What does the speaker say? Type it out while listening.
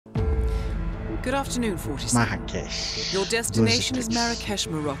Good afternoon, 47. Marrakech. Your destination is Marrakech,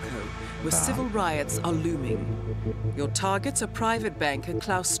 Morocco, where civil riots are looming. Your targets are private banker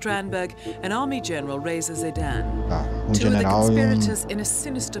Klaus Strandberg and Army General Reza Zaidan, two of the conspirators in a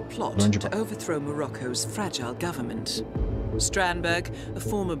sinister plot to overthrow Morocco's fragile government. Strandberg, a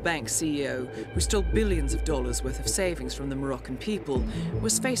former bank CEO who stole billions of dollars worth of savings from the Moroccan people,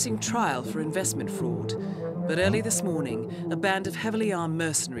 was facing trial for investment fraud. But early this morning, a band of heavily armed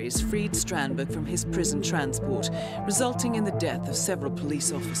mercenaries freed Strandberg from his prison transport, resulting in the death of several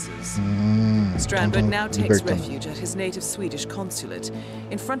police officers. Strandberg now takes refuge at his native Swedish consulate,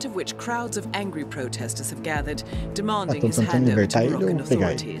 in front of which crowds of angry protesters have gathered, demanding his handover to Moroccan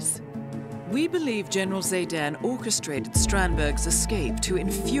authorities. We believe General Zaidan orchestrated Strandberg's escape to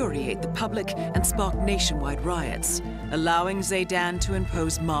infuriate the public and spark nationwide riots, allowing Zaidan to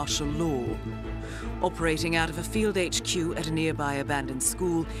impose martial law. Operating out of a field HQ at a nearby abandoned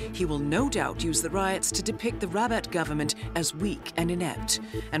school, he will no doubt use the riots to depict the Rabat government as weak and inept,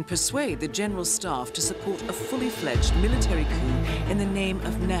 and persuade the general staff to support a fully fledged military coup in the name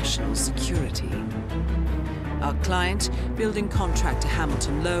of national security. Our client, building contractor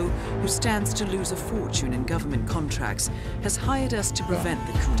Hamilton Lowe, who stands to lose a fortune in government contracts, has hired us to prevent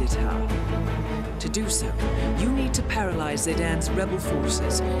the coup d'etat. To do so, you need to paralyze Zaidan's rebel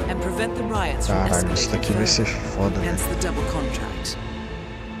forces and prevent the riots from escalating further, hence the double contract.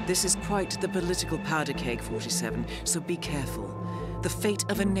 This is quite the political powder keg, 47, so be careful. The fate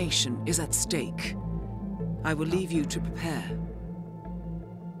of a nation is at stake. I will leave you to prepare.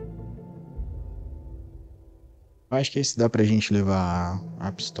 Eu acho que esse dá pra gente levar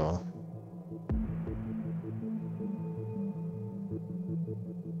a pistola.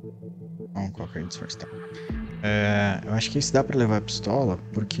 Vamos colocar aí disfarçar. Eu acho que esse dá pra levar a pistola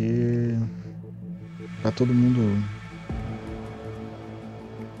porque tá todo mundo.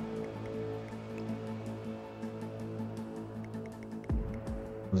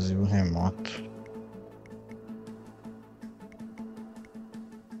 Inclusive o remoto.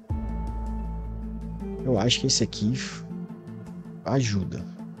 Eu acho que esse aqui ajuda.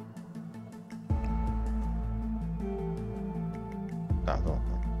 Tá, bom.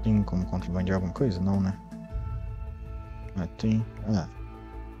 Tem como contrabandear alguma coisa? Não, né? Ah, tem. Ah.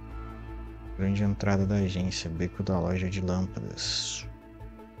 Grande entrada da agência. Beco da loja de lâmpadas.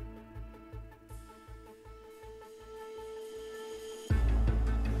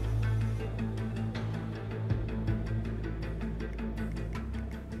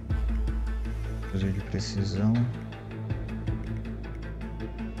 De precisão.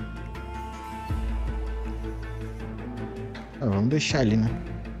 Vamos deixar ali, né?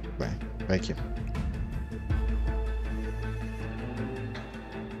 Vai aqui.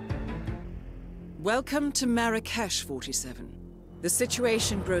 Welcome to Marrakech, 47. The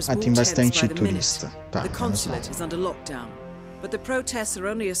situation grows more tem tense bastante by the minute. turista. Tá, the consulate is under lockdown, but the protests are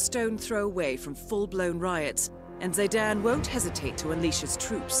only a stone throw away from full-blown riots, and Zaidan won't hesitate to unleash his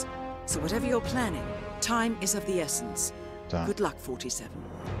troops. So whatever you're planning, time is of the essence. Tá. Good luck, 47.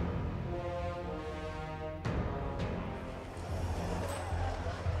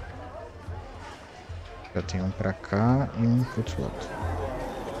 Já tem um pra cá e um pro outro lado.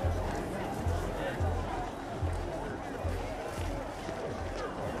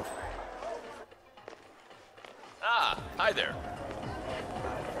 Ah, hi there.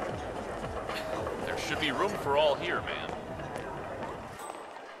 There should be room for all here, man.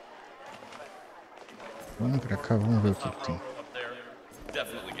 Vamos pra cá, vamos ver o que tem.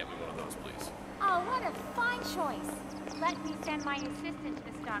 Definitely get me one of those, please. Oh, what a fine choice. Let me send my assistant to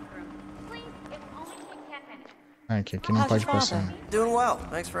the stockroom. Please, it will only take 10 minutes. Aqui não pode passar. Doing well,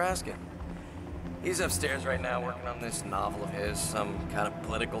 thanks for asking. He's upstairs right now working on this novel of his, some kind of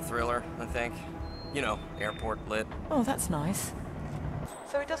political thriller, I think. You know, airport lit. Oh, that's nice.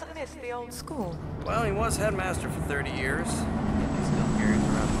 So he doesn't miss the old school? Well, he was headmaster for 30 years. He still carries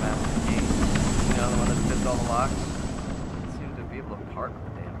around the map of the gate. You know, the one that fits all the locks. Doesn't seem to be able to park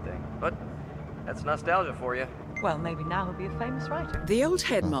the damn thing. But that's nostalgia for you. Well, maybe now he'll be a famous writer. The old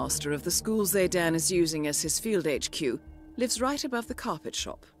headmaster of the school Zaidan is using as his field HQ lives right above the carpet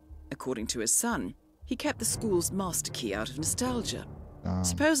shop. According to his son, he kept the school's master key out of nostalgia.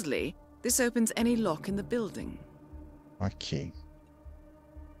 Supposedly, this opens any lock in the building. Ok.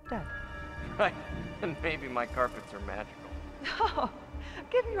 Dad. Right, and maybe my carpets are magical. Oh,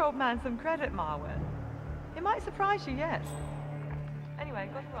 give your old man some credit, Marwin. He might surprise you yet. Anyway,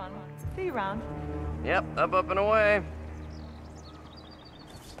 got to run. See you round. Yep, up and away.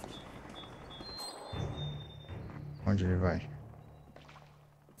 Onde ele vai?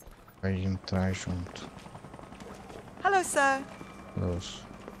 Vai entrar junto. Hello, sir. Close.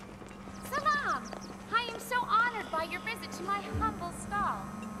 Salam! by your visit to my humble stall.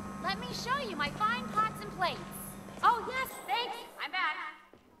 Let me show you my fine pots and plates. Oh, yes, thanks. I'm back.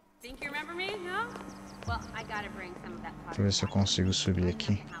 Think you remember me? No? Well, I gotta bring some of that pot. Deixa eu ver se eu consigo subir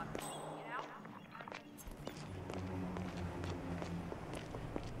aqui.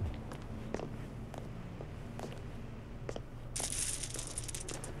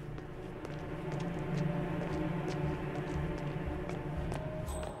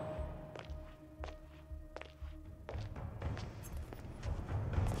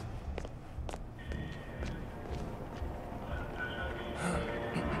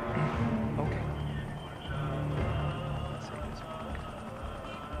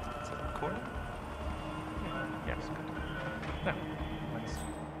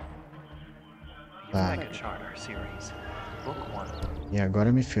 E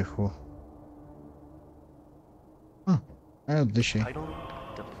agora me ferrou. Eu deixei.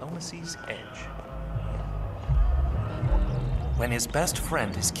 Diplomacy's Edge. When his best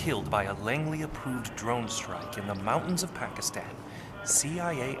friend is killed by a Langley-approved drone strike in the mountains of Pakistan,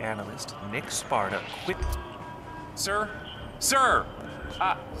 CIA analyst Nick Sparta quit. Sir? Sir!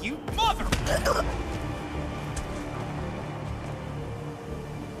 You mother...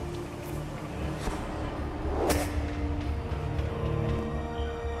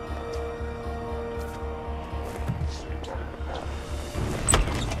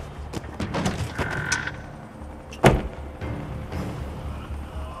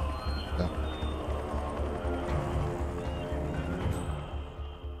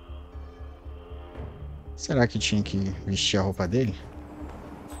 Será que tinha que vestir a roupa dele?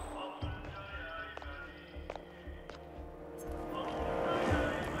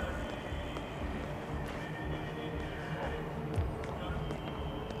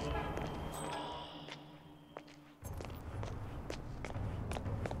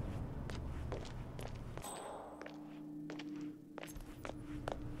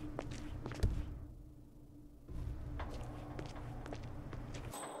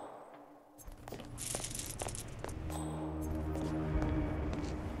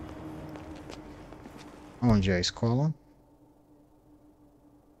 Onde é a escola?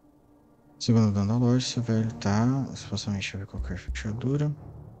 Segundo o dono da loja, esse velho tá supostamente ver qualquer fechadura.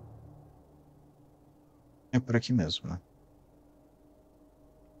 É por aqui mesmo, né?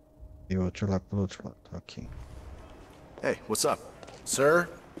 E outro lá pelo outro lado, ok. Hey, what's up? Sir,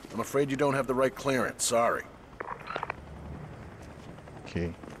 I'm afraid you don't have the right clearance, sorry.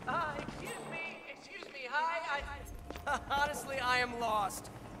 Ok. Excuse me, hi, honestly, I am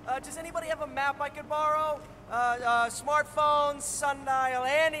lost. Does anybody have a map I could borrow? Smartphone, sundial,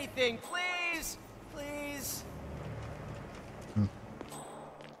 anything, please, please.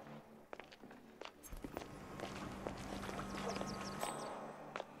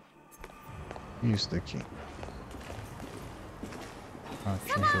 Isso daqui.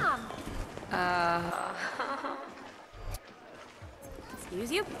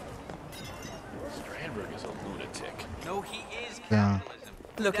 Excuse you? Strandberg is a lunatic. No, he is Yeah. capitalism.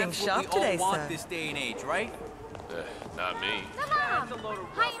 Looking That's sharp what we today, all want sir. this day and age, right? Not me. Mom!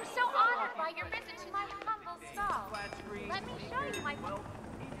 I am so honored by your visit to my humble stall. Let me show you my... Hello,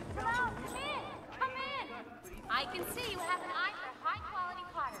 come in! Come in! I can see you have an eye for high-quality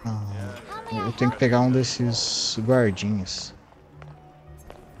pottery. Eu tenho que pegar um desses guardinhas.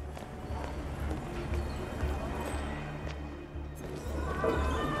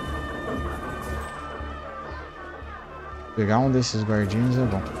 Pegar um desses guardinhos é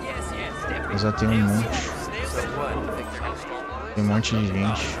bom. Eu já tenho um monte. Tem um monte de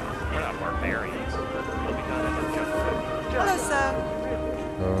gente. Hello, sir.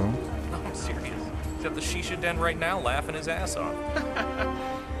 No, I'm serious. He's at the shisha den right now, laughing his ass off.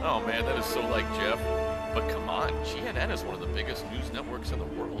 Oh man, that is so like Jeff. But come on, CNN is one of the biggest news networks in the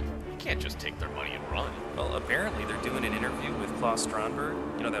world. You can't just take their money and run. Well, apparently they're doing an interview with Klaus Strandberg,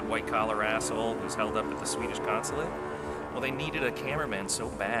 you know, that white-collar asshole who's held up at the Swedish consulate. Well, they needed a cameraman so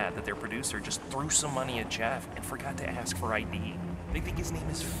bad that their producer just threw some money at Jeff and forgot to ask for ID. They think his name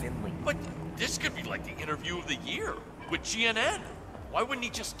is Finley. But this could be like the interview of the year with CNN. Why wouldn't he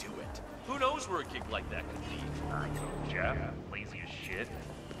just do it? Who knows where a gig like that could lead? I know, Jeff. Lazy as shit.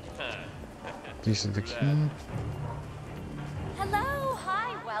 Isso daqui. Hello,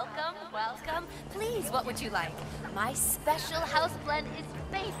 hi, welcome, welcome. Please, what would you like? My special house blend is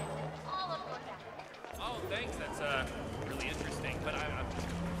favorite in all of your baskets. Oh, thanks. That's really interesting. But I'm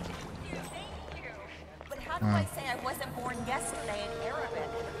Thank you. But how do I say I wasn't born yesterday in Arabic?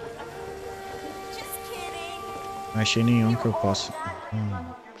 Just kidding. Não achei nenhum que eu possa.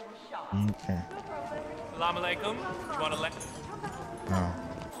 Okay. Salam alaikum. You wanna let...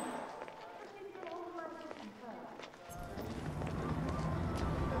 Não.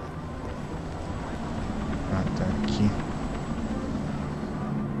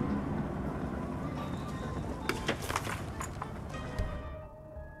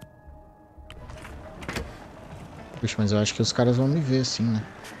 Puxa, mas eu acho que os caras vão me ver assim, né?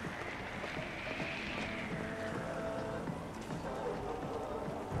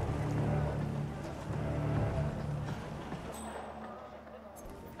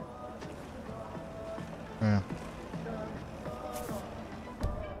 É.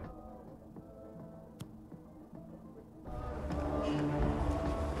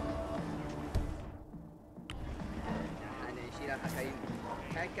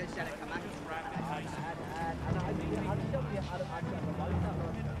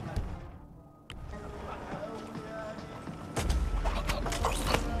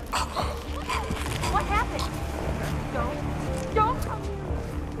 What happened? Don't come here.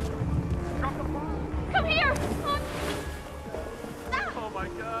 Come here. Oh my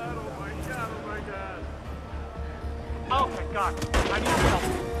god, oh my god, oh my god. Oh my god, I need help.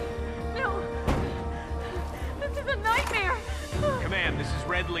 No. This is a nightmare. Command, this is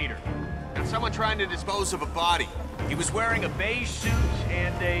Red Leader. Got someone trying to dispose of a body. He was wearing a beige suit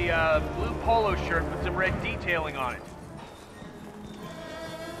and a blue polo shirt with some red detailing on it.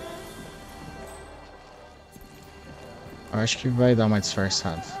 Eu acho que vai dar uma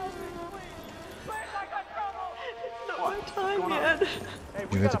disfarçada.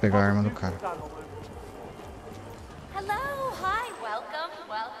 Devia ter pegado a arma do cara. Hello, hi, welcome,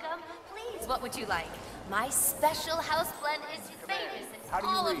 welcome. Please, what would you like? My special house blend is famous in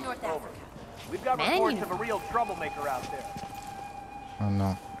all of North Africa. We've got reports of a real troublemaker out there. Oh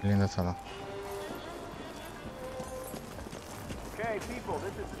não, ele ainda tá lá. Okay, people,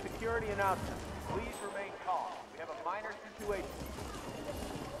 this is a security announcement. Please remain calm. We have a minor situation.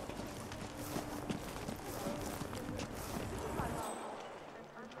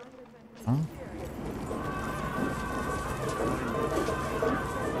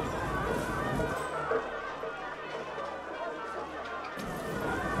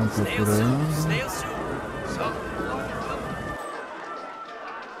 Estão procurando.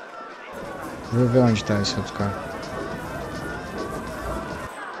 Vou ver onde tá esse outro cara.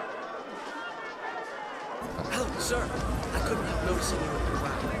 Hello, sir. I couldn't help noticing you in the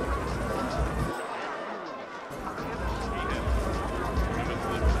crowd.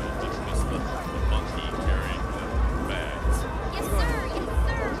 Yes, sir, yes,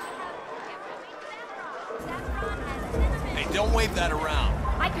 sir. Hey, don't wave that around.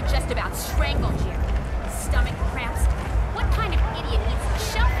 I could just about strangle Jerry. Stomach cramps. What kind of idiot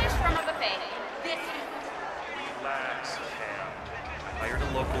eats shellfish from a buffet? This. Relax, Cam. I hired a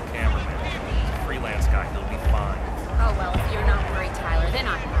local cameraman. He's a freelance guy. He'll be fine. Oh, well, if you're not worried, Tyler, then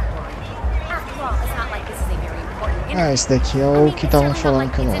I'm not worried. After all, it's not like this is a very important interview. Ah, esse daqui é o que estavam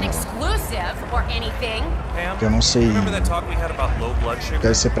falando que eu não. Exclusive or anything. Que eu não sei. Remember that talk we had about low blood sugar?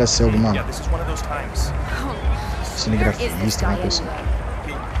 Deve ser pra ser alguma Yeah, this is one of those times. cinegrafista, alguma coisa.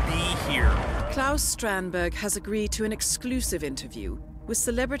 Be here. Klaus Strandberg has agreed to an exclusive interview with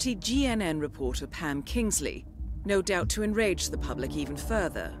celebrity GNN reporter Pam Kingsley, no doubt to enrage the public even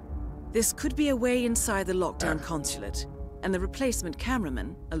further. This could be a way inside the lockdown consulate, and the replacement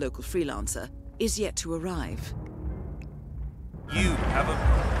cameraman, a local freelancer, is yet to arrive. You have a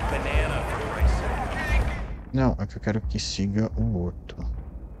banana, for Christ's sake. Não, é que eu quero que siga o outro.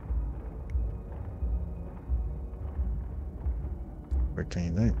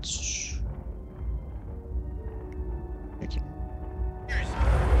 Oportunidades. Aqui.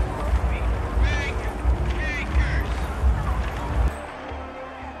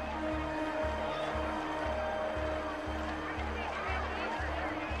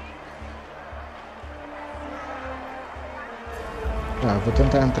 Tá, vou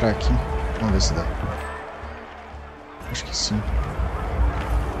tentar entrar aqui. Vamos ver se dá. Acho que sim.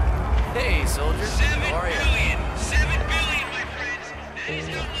 Hey, soldier. How are you? 7 billion, my friends. That is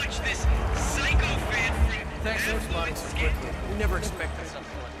how much this psycho fan freak. Thanks for responding so quickly. We never expected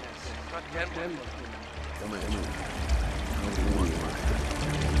something like this. Not again.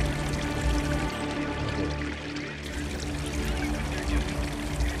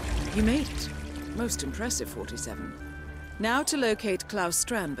 You made it. Most impressive, 47. Now to locate Klaus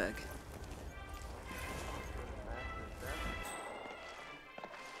Strandberg.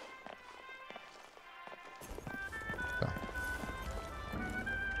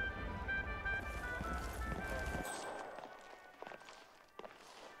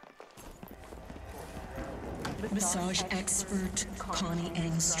 Massage expert Connie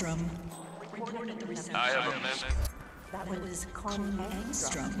Engstrom. I have a message. That was Connie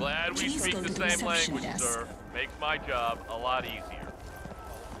Engstrom. Glad we Please speak go the to the same reception language, desk. sir. Makes my job a lot easier.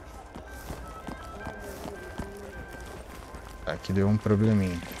 Aqui deu um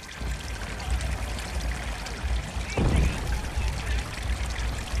probleminha.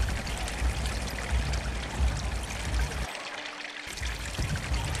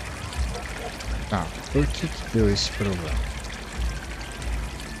 Por que deu esse problema?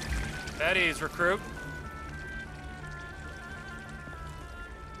 At ease, recruit.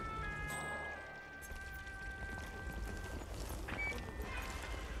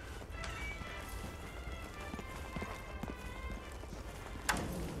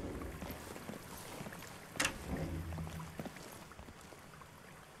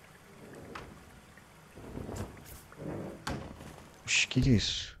 Oxi, que é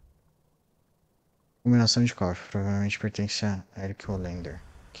isso? Combinação de cofre, provavelmente pertence a Eric Hollander.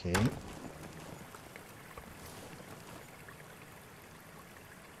 Ok.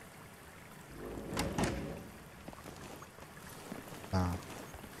 Tá.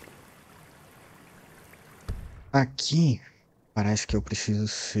 Aqui parece que eu preciso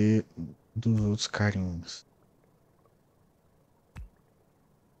ser dos outros carinhos.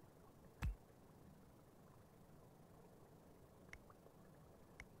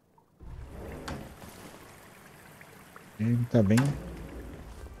 Ele tá bem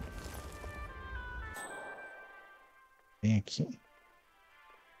aqui.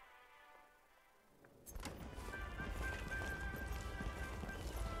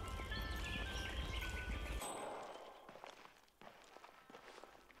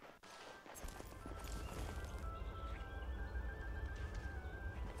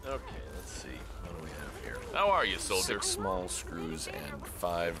 Okay, let's see. What do we have here? How are you, soldier? 6 small screws and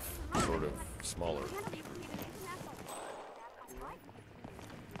 5 sort of smaller screws.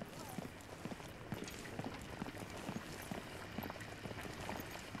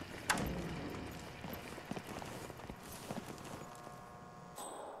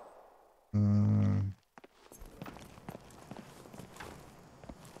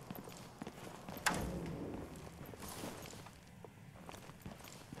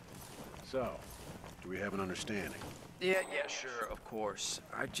 So, do we have an understanding? Yeah, sure, of course.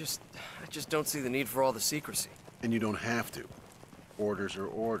 I just don't see the need for all the secrecy. And you don't have to. Orders are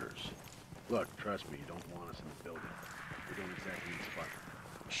orders. Look, trust me, you don't want us in the building. We don't exactly need spot.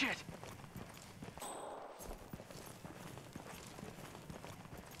 Shit!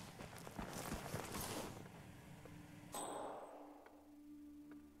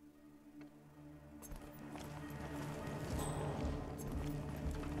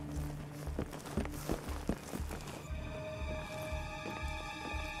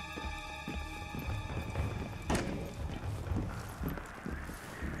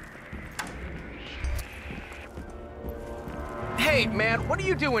 Hey, man, what are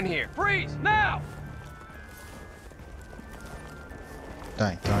you doing here? Freeze, now!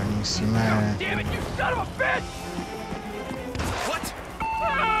 Tá, então ali em cima é... Damn it, you son of a bitch! What?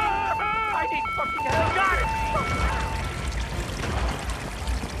 I need fucking help! Got it!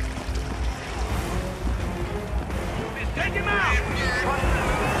 Take him out!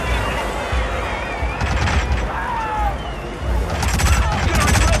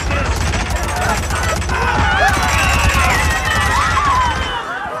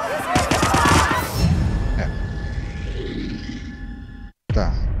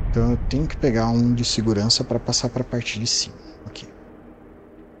 Tá, então eu tenho que pegar um de segurança para passar para a parte de cima. Ok.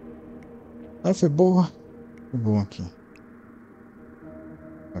 Ah, foi boa. Foi bom aqui.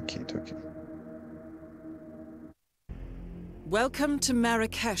 Ok, tô aqui. Welcome to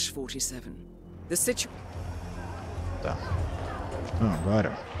Marrakesh, 47. The situation. Tá. Então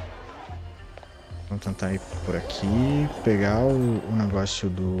agora vamos tentar ir por aqui, pegar o negócio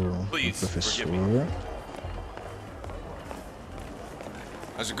do professor.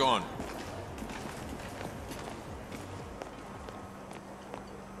 How's it going?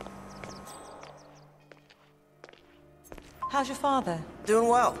 How's your father? Doing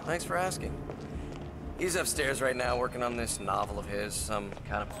well, thanks for asking. He's upstairs right now working on this novel of his, some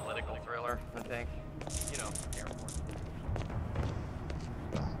kind of political thriller, I think. You know, airport.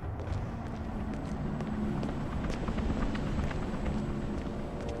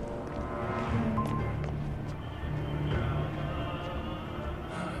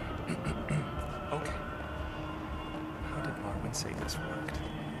 Okay. How did Marvin say this worked?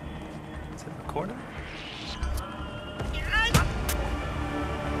 Is it recorded?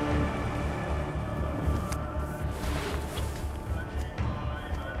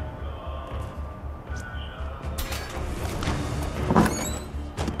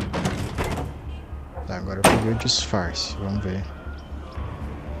 Tá, agora eu peguei o disfarce, vamos ver.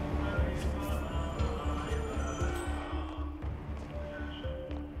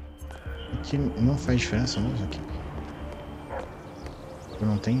 Aqui não faz diferença mesmo aqui. Eu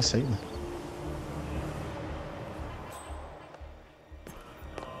não tenho saída.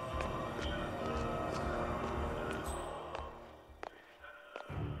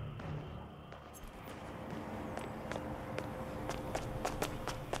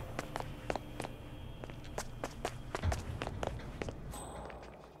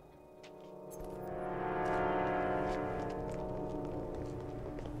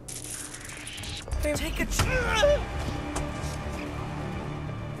 time. Take a chance.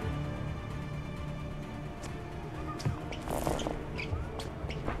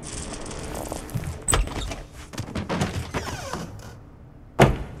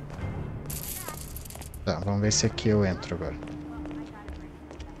 Tá, vamos ver se aqui eu entro agora.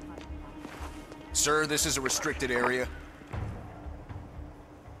 Sir, this is a restricted area.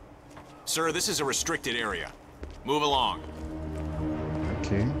 Sir, this is a restricted area. Move along.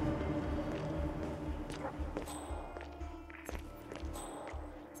 Ok.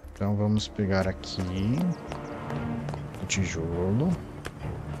 Então vamos pegar aqui o tijolo.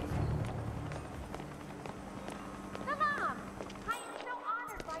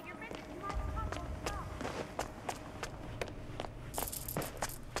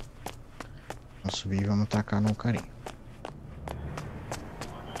 Vamos subir e vamos tacar no carinha.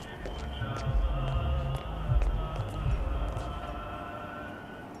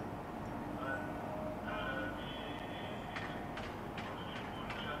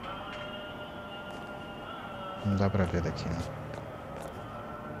 Não dá pra ver daqui, né?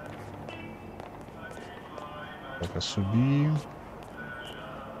 Dá pra subir.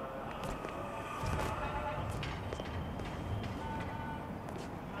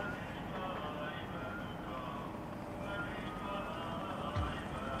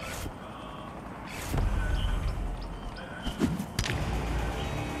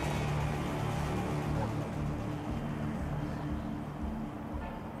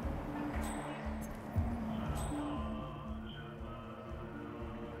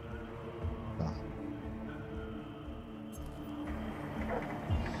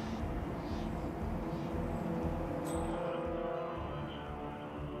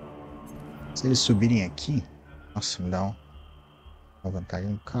 Se eles subirem aqui, nossa, me dá uma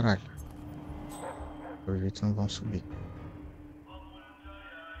vantagem do caralho. Pelo jeito não vão subir.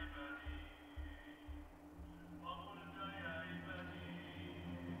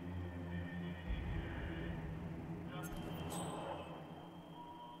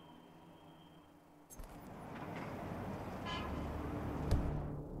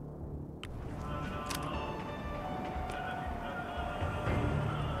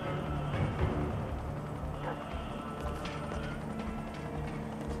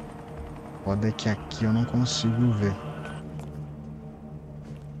 Foda é que aqui eu não consigo ver.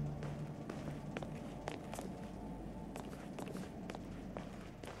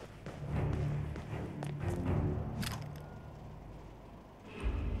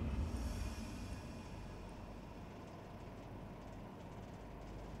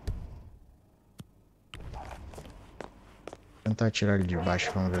 Vou tentar tirar ele de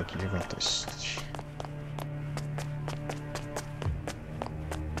baixo, vamos ver o que acontece.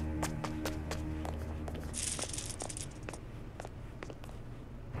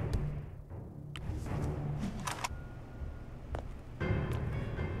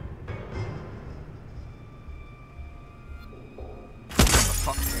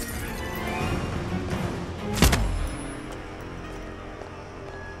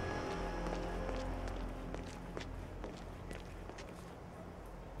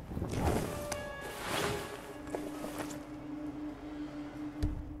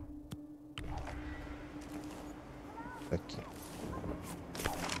 Aqui.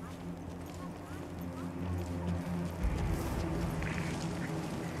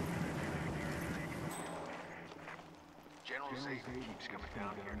 General Zayden keeps coming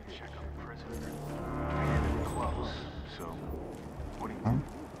down here to check on the prisoner. We're close, so what do you do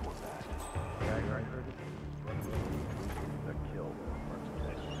for that? Yeah, I heard it. That killed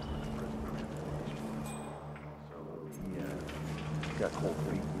So he got cold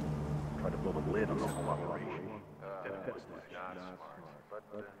feet. Tried to blow the lid on the whole operation. But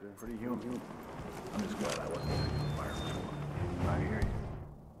pretty human. I'm just glad I wasn't fired. I hear you.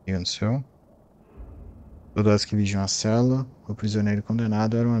 O que aconteceu? Todos que vigiam a cela, o prisioneiro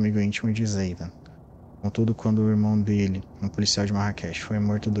condenado era um amigo íntimo de Zayden. Contudo, quando o irmão dele, um policial de Marrakech, foi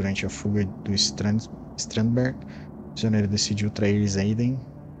morto durante a fuga do Strandberg, o prisioneiro decidiu trair Zayden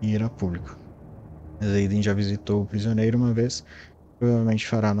e ir a público. Zayden já visitou o prisioneiro uma vez, provavelmente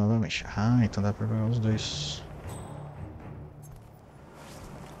fará novamente. Ah, então dá pra pegar os dois.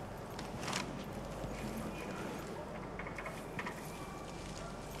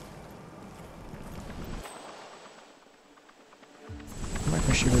 Como é que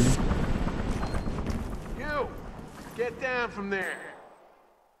eu chego ali? You! Get down from there!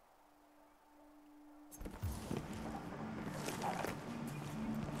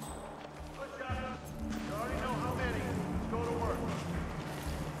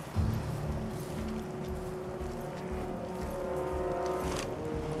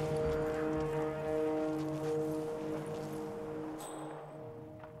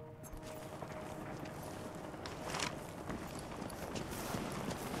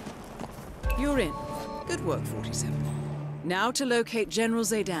 You're in. Good work, 47. Now to locate General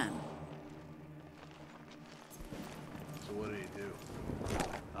Zaydan. So what do you do?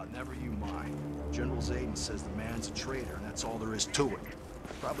 Never you mind. General Zaydan says the man's a traitor, and that's all there is to it.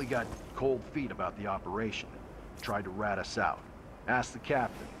 Probably got cold feet about the operation. Tried to rat us out. Ask the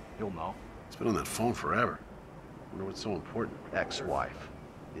captain. He'll know. It's been on that phone forever. Wonder what's so important. Ex-wife.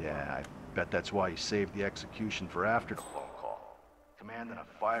 Yeah, I bet that's why he saved the execution for after the phone call. Commanding a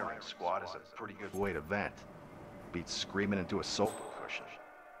firing squad is a pretty good way to vent. Beats screaming into a sofa cushion.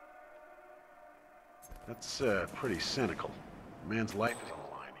 That's pretty cynical. A man's life is on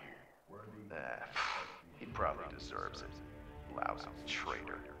the line here. He probably deserves it. Lousy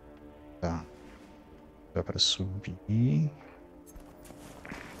traitor. Tá. Dá pra subir.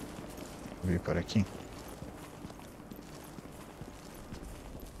 Subir por aqui.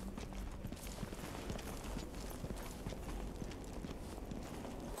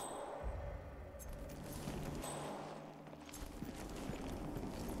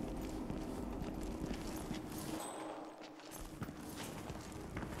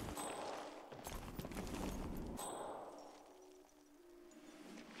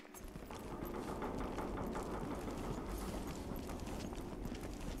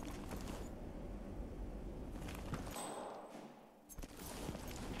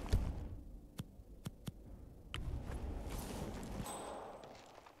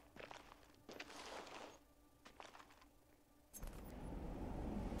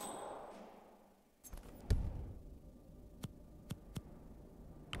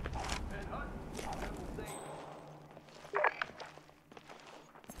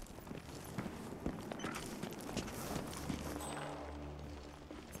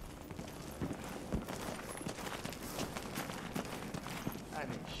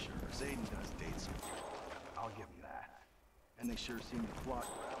 Zaydan does date some beautiful women, I'll give him that. And they sure seem to flock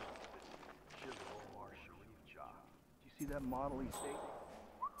around with this chisel Omar Sharif job. Do you see that model he's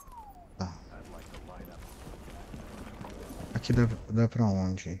dating? I'd like to light up. Aqui dá pra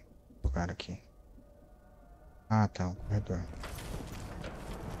onde? Lugar aqui. Ah, tá, um corredor.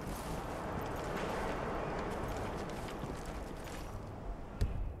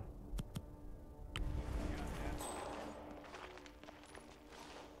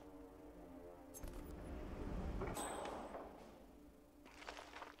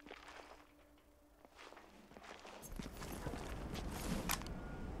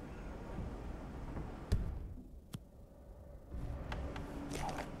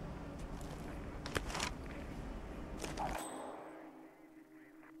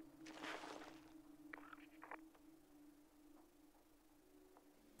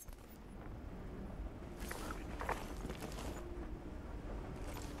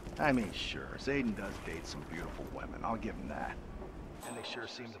 I mean, sure, Zaydan does date some beautiful women, I'll give him that. And they sure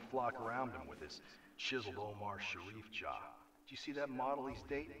seem to flock around him with his chiseled Omar Sharif job. Do you see that model he's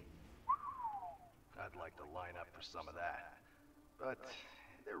dating? I'd like to line up for some of that. But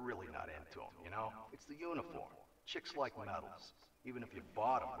they're really not into him, you know? It's the uniform. Chicks like medals, even if you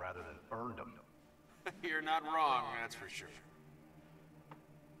bought them rather than earned them. You're not wrong, that's for sure.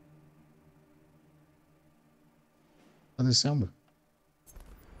 Tá descendo.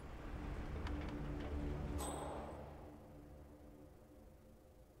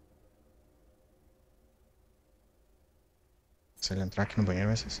 Se ele entrar aqui no banheiro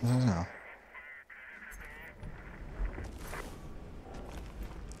vai ser sensacional.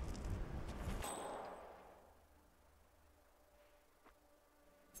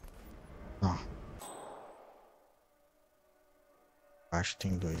 Ó. Acho que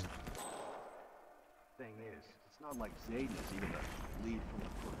tem dois. Thing is, it's not like Zaydan is even the lead from the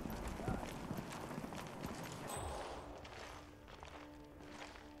first guy.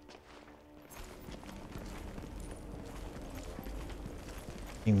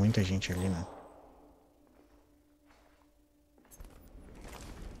 Tem muita gente ali, né?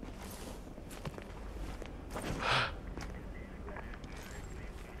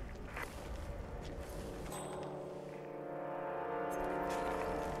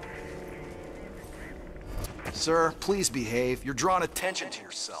 Sir, please behave. You're drawing attention to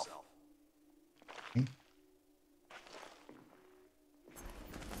yourself.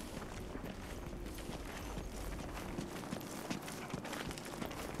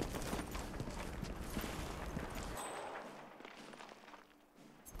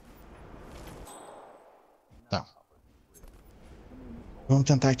 Tá. Vamos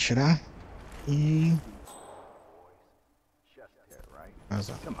tentar atirar e...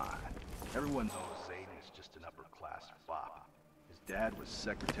 Vazar. Come on. Everyone knows Zaydan is just an upper class fop. His dad was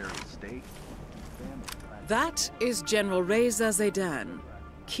Secretary of State. That is General Reza Zaydan,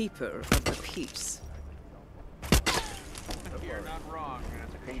 keeper of the peace. You're not wrong.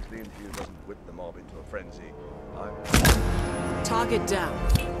 Hate the interview doesn't whip the mob into a frenzy. Target down.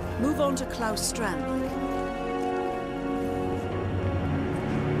 Move on to Klaus Strandberg.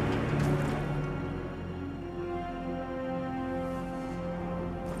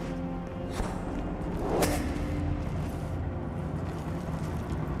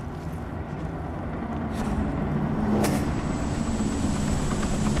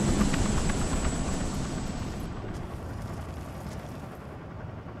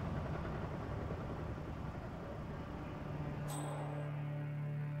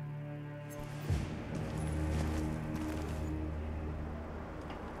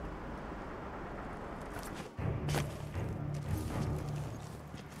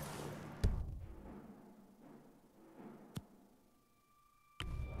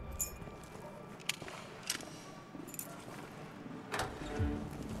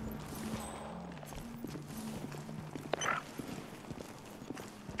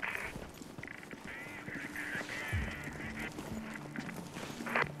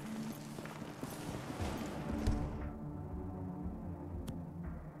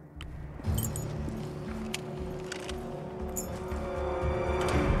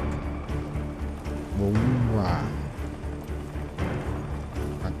 Boa.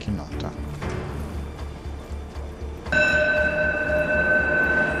 Aqui não, tá.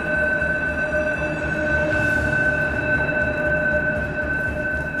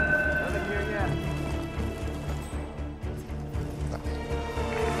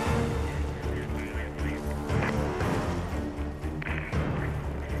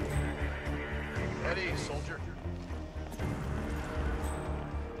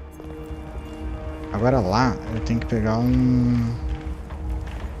 Agora lá eu tenho que pegar um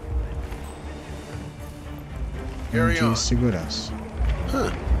de segurança.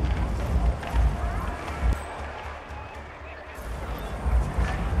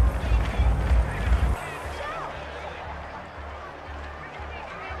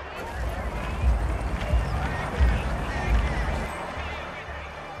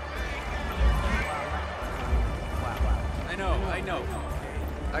 I know.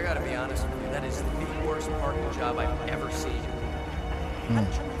 I gotta be honest with you, that is the worst parking job I've ever seen. How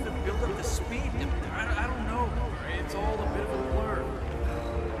did you even build up the speed? I don't know. It's all a bit of a blur.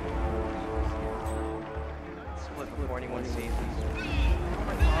 Split before anyone sees this.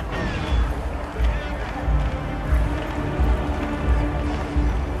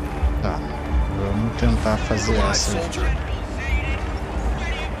 Tá, vamos tentar fazer essa.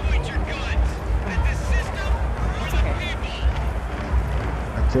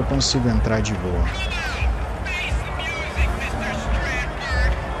 Aqui eu consigo entrar de boa.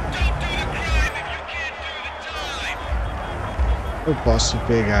 Eu posso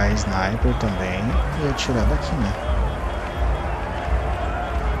pegar a sniper também e atirar daqui, né?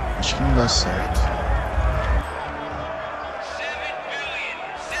 Acho que não dá certo.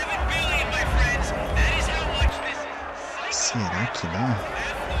 Será que dá?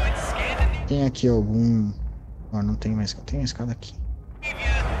 Tem aqui algum... Oh, não tem mais... Tem uma escada aqui.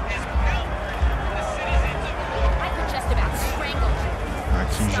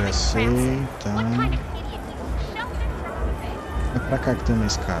 Aqui já sei, tá. É pra cá que tem uma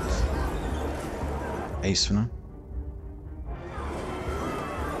escada. É isso, né?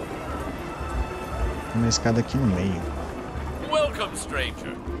 Tem uma escada aqui no meio. Welcome,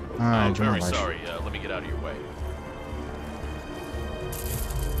 stranger. Ah, é de uma very loja. sorry. Let me get out of your way.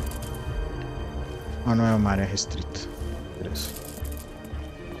 Ah, não é uma área restrita. Beleza.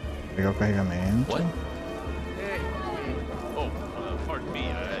 Vou pegar o carregamento. What? Oh, pardon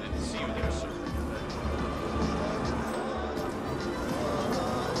me. I didn't see you there, sir.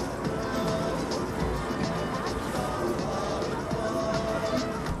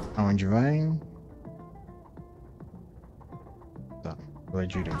 Aonde vai? Tá, pela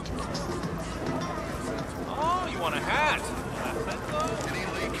direita. Oh, you want a hat?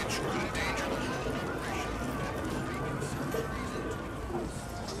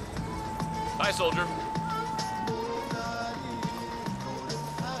 Hi, soldier.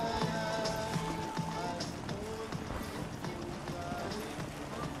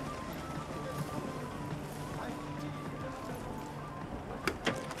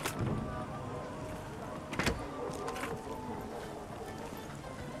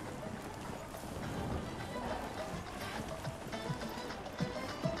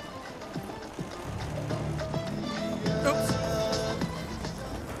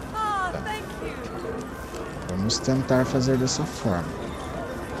 Vamos tentar fazer dessa forma.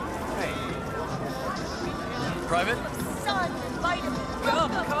 Private? Son, invited me.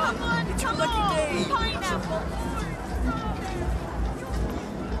 Welcome.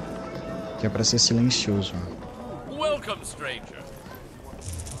 Que é pra ser silencioso. Welcome, stranger.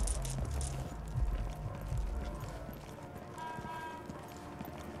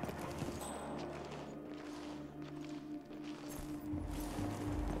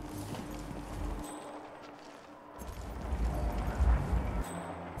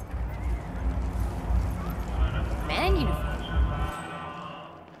 Man uniform.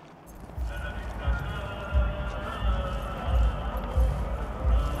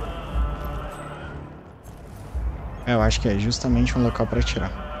 Eu acho que é justamente um local pra atirar.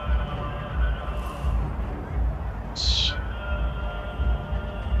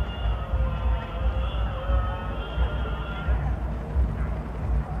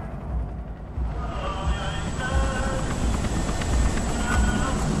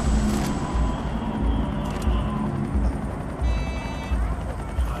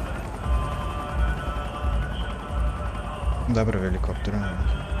 Não dá pra ver helicóptero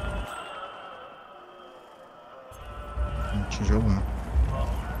não. Um tijolo não.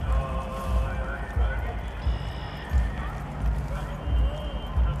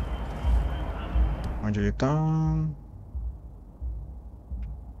 Onde ele tá?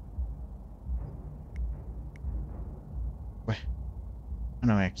 Ué?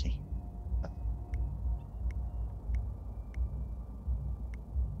 Não é aqui.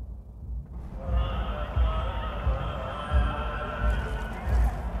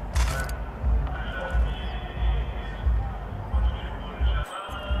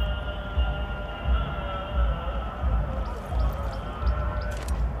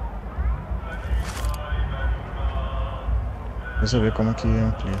 Deixa eu ver como que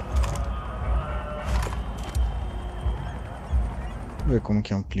amplia. Deixa eu ver como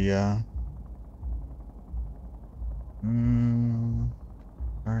que amplia.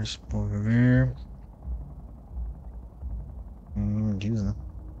 Expover. Diz, né?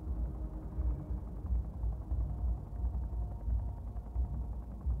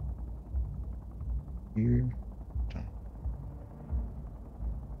 Tá.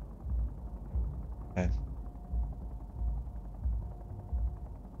 É.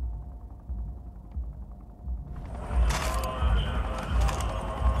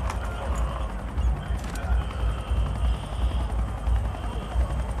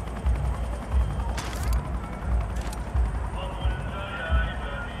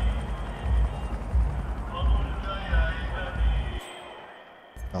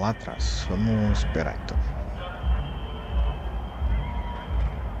 Tá lá atrás. Vamos esperar então.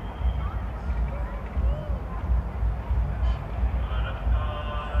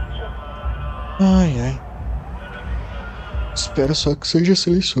 Ai, ai. Espero só que seja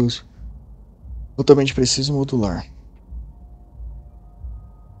silencioso. Totalmente preciso modular.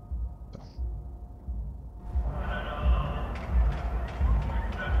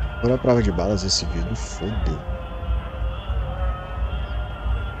 Por a prova de balas, esse vidro fodeu.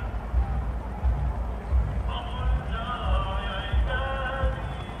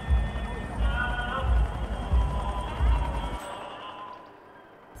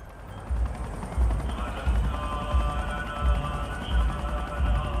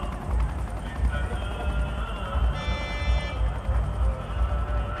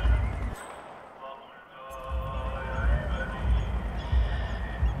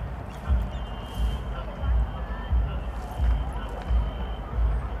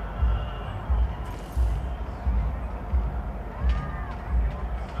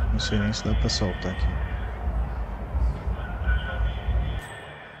 Não sei nem se dá pra soltar aqui.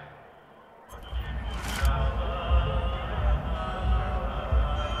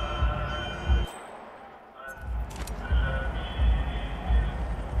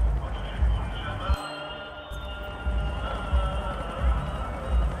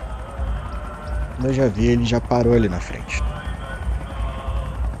 Quando eu já vi, ele já parou ali na frente.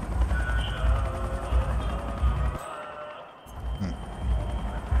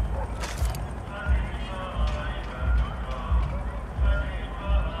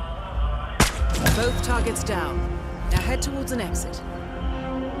 Both targets down. Now head towards an exit.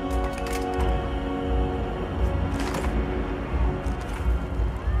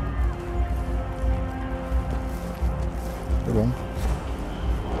 Tá bom.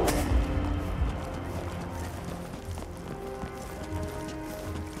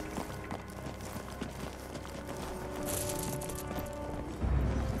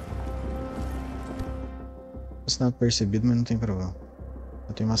 Assinado percebido, mas não tem problema.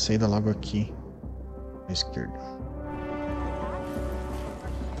 Eu tenho uma saída logo aqui à esquerda.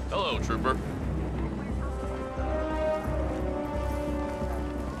 Hello, trooper.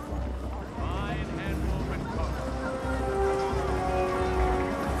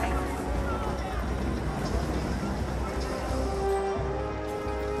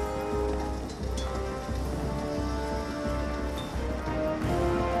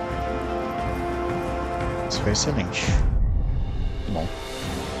 Isso foi excelente. Muito bom.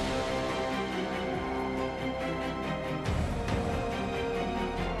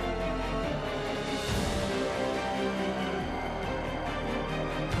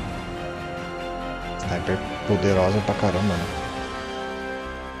 Sniper poderosa pra caramba, né?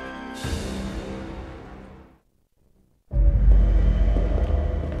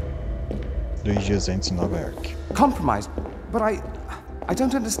 Dois dias antes em Nova York. Compromised, but I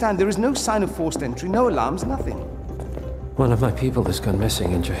don't understand. There is no sign of forced entry, no alarms, nothing. One of my people has gone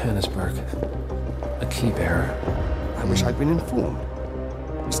missing in Johannesburg. A key bearer. I wish I'd been informed.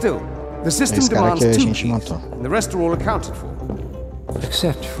 Still, the system demands 2 keys, and the rest are all accounted for.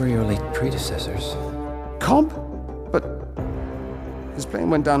 Except for your late predecessors. Cobb? But his plane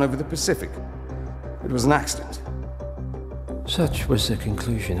went down over the Pacific. It was an accident. Such was the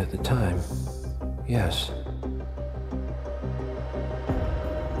conclusion at the time. Yes.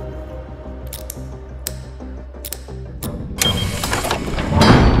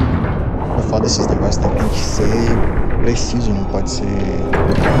 O foda desses negócios tem que ser preciso, não pode ser...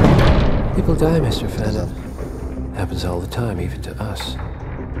 People die, Mr. Fallon. Happens all the time, even to us.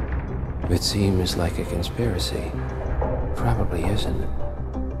 It seems like a conspiracy. Probably isn't.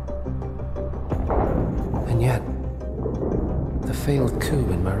 And yet, the failed coup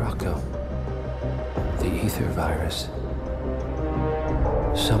in Morocco, the ether virus.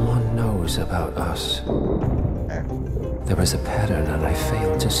 Someone knows about us. There was a pattern and I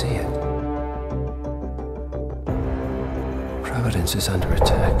failed to see it. Providence is under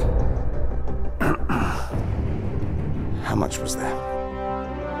attack. How much was there?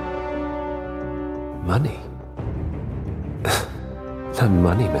 Money? Not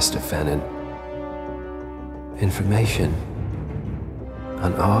money, Mr. Fannin. Information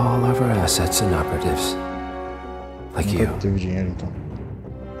on all of our assets and operatives. Like you.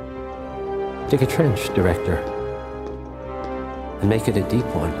 Dig a trench, Director. And make it a deep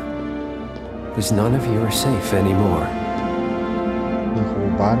one. Because none of you are safe anymore.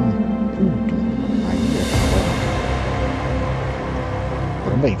 Roubaram tudo. Aí é foda.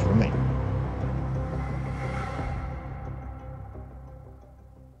 Foram bem, foram bem.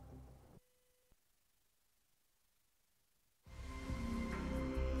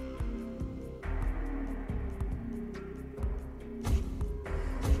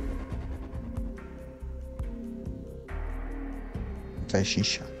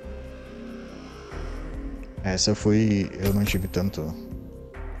 Xixa. Essa foi... Eu não tive tanto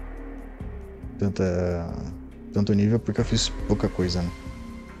nível porque eu fiz pouca coisa, né?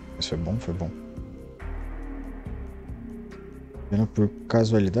 Mas foi bom, foi bom. Vendo por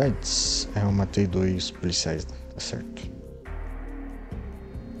casualidades, eu matei 2 policiais, né? Tá certo.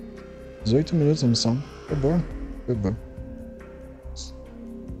 18 minutos a missão. Foi bom, foi bom.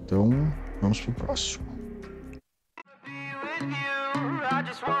 Então, vamos pro próximo. I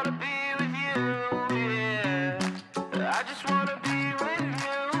just wanna be with you, yeah. I just wanna be with you,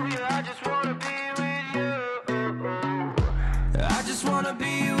 yeah. I just wanna be with you. I just wanna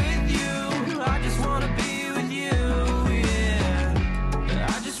be